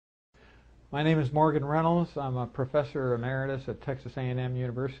My name is Morgan Reynolds. I'm a professor emeritus at Texas A&M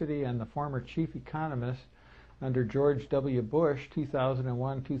University and the former chief economist under George W. Bush,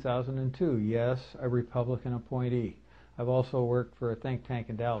 2001-2002. Yes, a Republican appointee. I've also worked for a think tank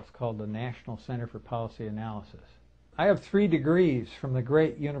in Dallas called the National Center for Policy Analysis. I have 3 degrees from the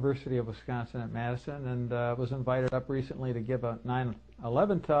great University of Wisconsin at Madison, and was invited up recently to give a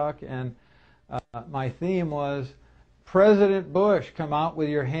 9/11 talk, and my theme was, President Bush, come out with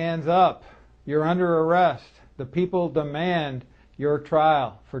your hands up. You're under arrest. The people demand your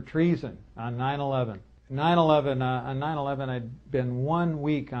trial for treason on 9/11. On 9/11, I'd been 1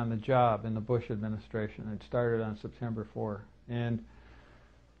 week on the job in the Bush administration. It started on September 4. And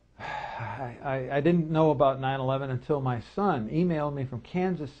I didn't know about 9/11 until my son emailed me from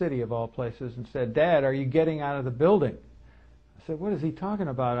Kansas City, of all places, and said, Dad, are you getting out of the building? I said, what is he talking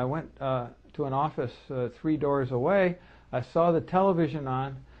about? I went to an office 3 doors away. I saw the television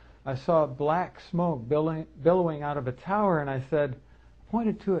on. I saw black smoke billowing out of a tower, and I said,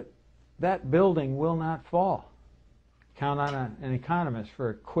 pointed to it, that building will not fall. Count on an economist for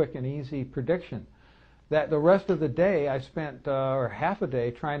a quick and easy prediction. That the rest of the day I spent, or half a day,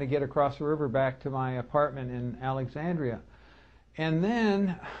 trying to get across the river back to my apartment in Alexandria. And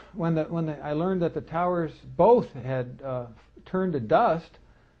then when I learned that the towers both had turned to dust,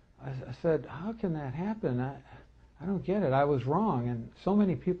 I said, how can that happen? I don't get it. I was wrong, and so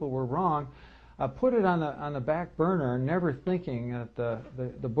many people were wrong. I put it on the back burner, never thinking that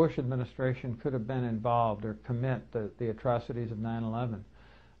the Bush administration could have been involved or commit the atrocities of 9/11.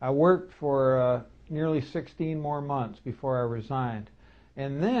 I worked for nearly 16 more months before I resigned.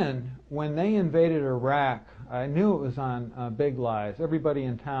 And then, when they invaded Iraq, I knew it was on big lies. Everybody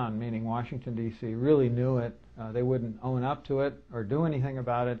in town, meaning Washington, D.C., really knew it. They wouldn't own up to it or do anything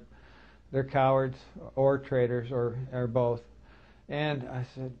about it. They're cowards or traitors or both. And I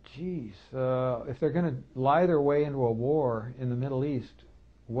said, geez, if they're going to lie their way into a war in the Middle East,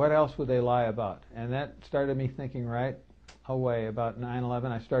 what else would they lie about? And that started me thinking right away about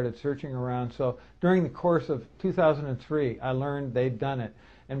 9/11. I started searching around. So during the course of 2003, I learned they'd done it.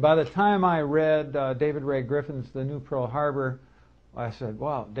 And by the time I read David Ray Griffin's The New Pearl Harbor, I said,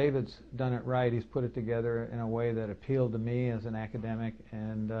 wow, David's done it right. He's put it together in a way that appealed to me as an academic,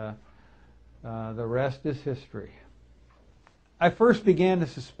 and the rest is history. I first began to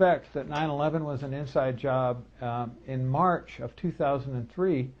suspect that 9/11 was an inside job in March of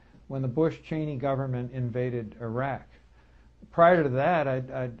 2003 when the Bush-Cheney government invaded Iraq. Prior to that,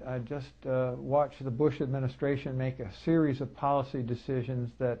 I just watched the Bush administration make a series of policy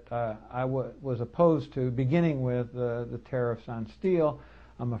decisions that I was opposed to, beginning with the tariffs on steel.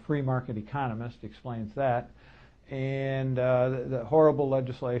 I'm a free market economist, explains that. And the horrible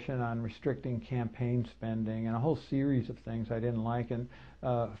legislation on restricting campaign spending and a whole series of things I didn't like, and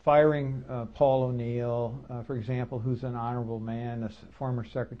firing Paul O'Neill, for example, who's an honorable man, a former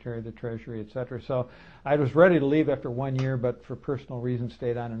Secretary of the Treasury, etc. So I was ready to leave after 1 year, but for personal reasons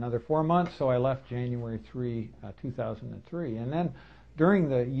stayed on another 4 months, so I left January 3, 2003. And then during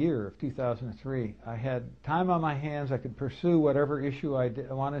the year of 2003, I had time on my hands. I could pursue whatever issue I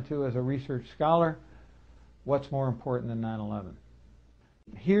wanted to as a research scholar. What's more important than 9/11?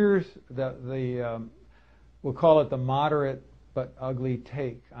 Here's we'll call it the moderate but ugly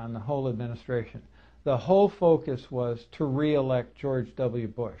take on the whole administration. The whole focus was to re-elect George W.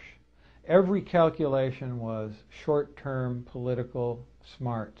 Bush. Every calculation was short-term political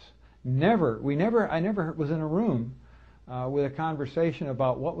smarts. I never was in a room with a conversation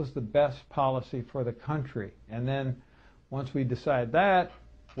about what was the best policy for the country. And then once we decide that,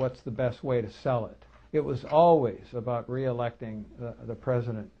 what's the best way to sell it? It was always about re-electing the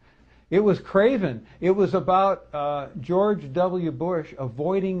president. It was craven. It was about George W. Bush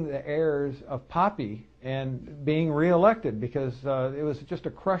avoiding the heirs of Poppy and being re-elected, because it was just a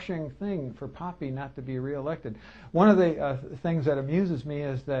crushing thing for Poppy not to be re-elected. One of the things that amuses me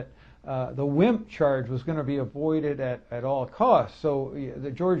is that the wimp charge was going to be avoided at all costs. So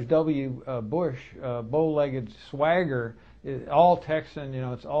the George W. Bush bow-legged swagger, all Texan,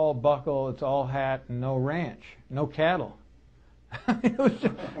 it's all buckle, it's all hat, and no ranch, no cattle.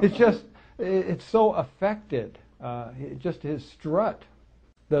 It's so affected. Just his strut.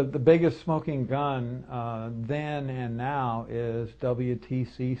 The biggest smoking gun then and now is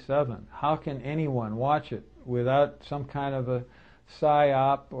WTC-7. How can anyone watch it without some kind of a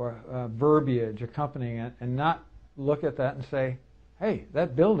psyop or verbiage accompanying it and not look at that and say, hey,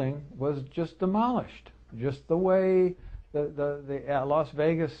 that building was just demolished, just the way the Las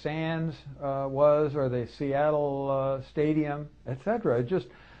Vegas Sands was, or the Seattle Stadium, etc.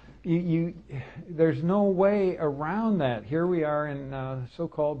 there's no way around that. Here we are in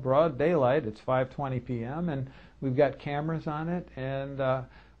so-called broad daylight. It's 5:20 p.m. and we've got cameras on it. And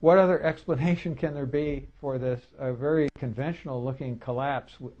what other explanation can there be for this very conventional-looking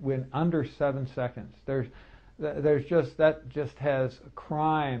collapse when under 7 seconds? That just has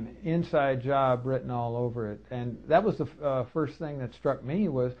crime, inside job written all over it. And that was the first thing that struck me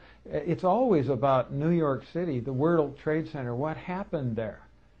was it's always about New York City, the World Trade Center. What happened there?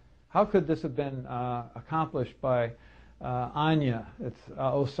 How could this have been accomplished by Anya,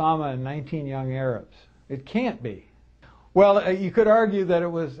 Osama, and 19 young Arabs? It can't be. Well, you could argue that it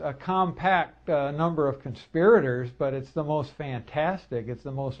was a compact number of conspirators, but it's the most fantastic, it's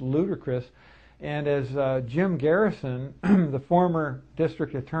the most ludicrous. And as Jim Garrison, the former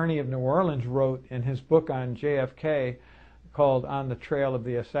district attorney of New Orleans, wrote in his book on JFK called On the Trail of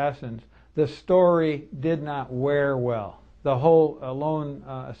the Assassins, the story did not wear well. The whole lone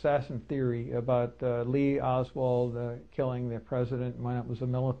assassin theory about Lee Oswald killing the president when it was a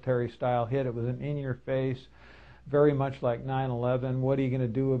military-style hit, it was an in-your-face, very much like 9/11. What are you going to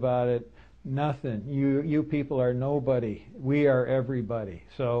do about it? Nothing. You people are nobody. We are everybody.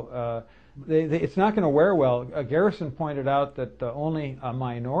 So it's not going to wear well. Garrison pointed out that only a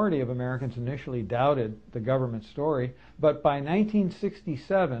minority of Americans initially doubted the government story, but by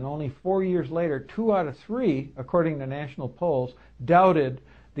 1967, only 4 years later, 2 out of 3, according to national polls, doubted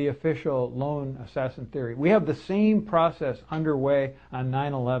the official lone assassin theory. We have the same process underway on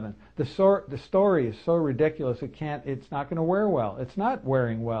 9/11. The story is so ridiculous it's not going to wear well. It's not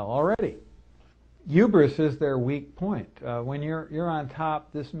wearing well already. Hubris is their weak point. When you're on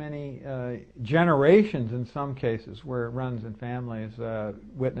top this many generations in some cases where it runs in families,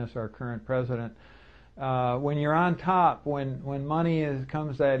 witness our current president, when you're on top, when money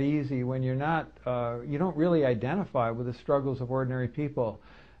comes that easy, when you're not, you don't really identify with the struggles of ordinary people.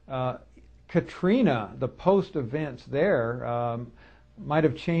 Katrina, the post events there, might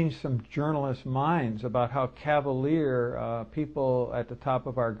have changed some journalists' minds about how cavalier people at the top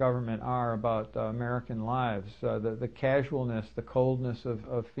of our government are about American lives. The casualness, the coldness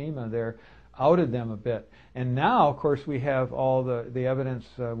of FEMA there outed them a bit. And now, of course, we have all the evidence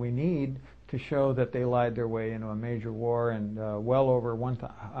we need to show that they lied their way into a major war, and well over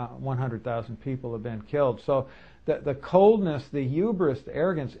 100,000 people have been killed. So the coldness, the hubris, the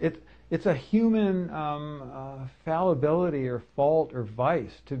arrogance, it's a human fallibility or fault or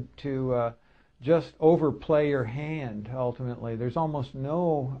vice to just overplay your hand, ultimately. There's almost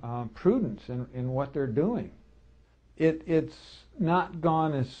no prudence in what they're doing. It's not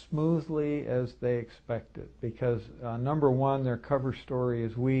gone as smoothly as they expected because, number one, their cover story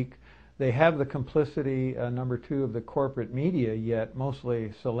is weak. They have the complicity, number two, of the corporate media, yet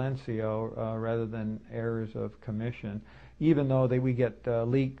mostly silencio rather than errors of commission, even though we get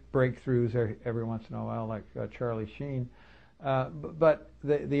leak breakthroughs every once in a while, like Charlie Sheen. But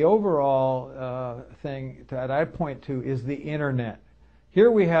the overall thing that I point to is the Internet.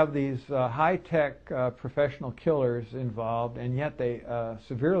 Here we have these high-tech professional killers involved, and yet they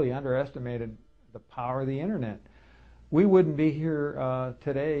severely underestimated the power of the Internet. We wouldn't be here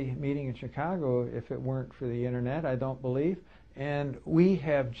today meeting in Chicago if it weren't for the Internet, I don't believe. And we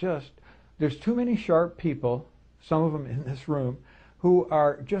have there's too many sharp people, some of them in this room, who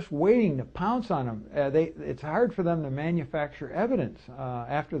are just waiting to pounce on them. It's hard for them to manufacture evidence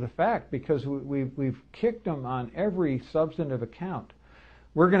after the fact because we've kicked them on every substantive account.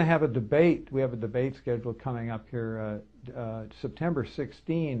 We're going to have a debate. We have a debate scheduled coming up here September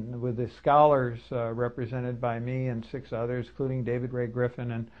 16 with the scholars represented by me and 6 others, including David Ray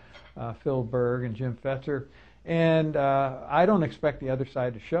Griffin and Phil Berg and Jim Fetzer. And I don't expect the other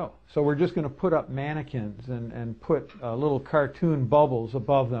side to show. So we're just going to put up mannequins and put little cartoon bubbles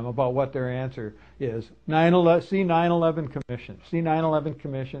above them about what their answer is. See 9/11 Commission. See 9/11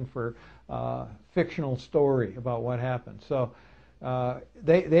 Commission for fictional story about what happened. So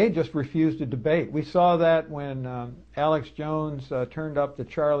they just refused to debate. We saw that when Alex Jones turned up the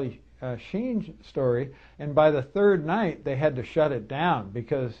Charlie Sheen story, and by the third night they had to shut it down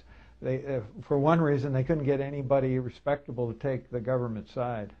because for one reason, they couldn't get anybody respectable to take the government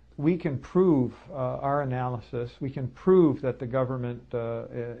side. We can prove our analysis. We can prove that the government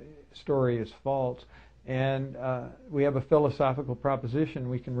story is false. And we have a philosophical proposition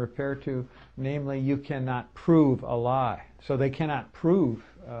we can repair to, namely, you cannot prove a lie. So they cannot prove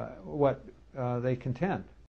what they contend.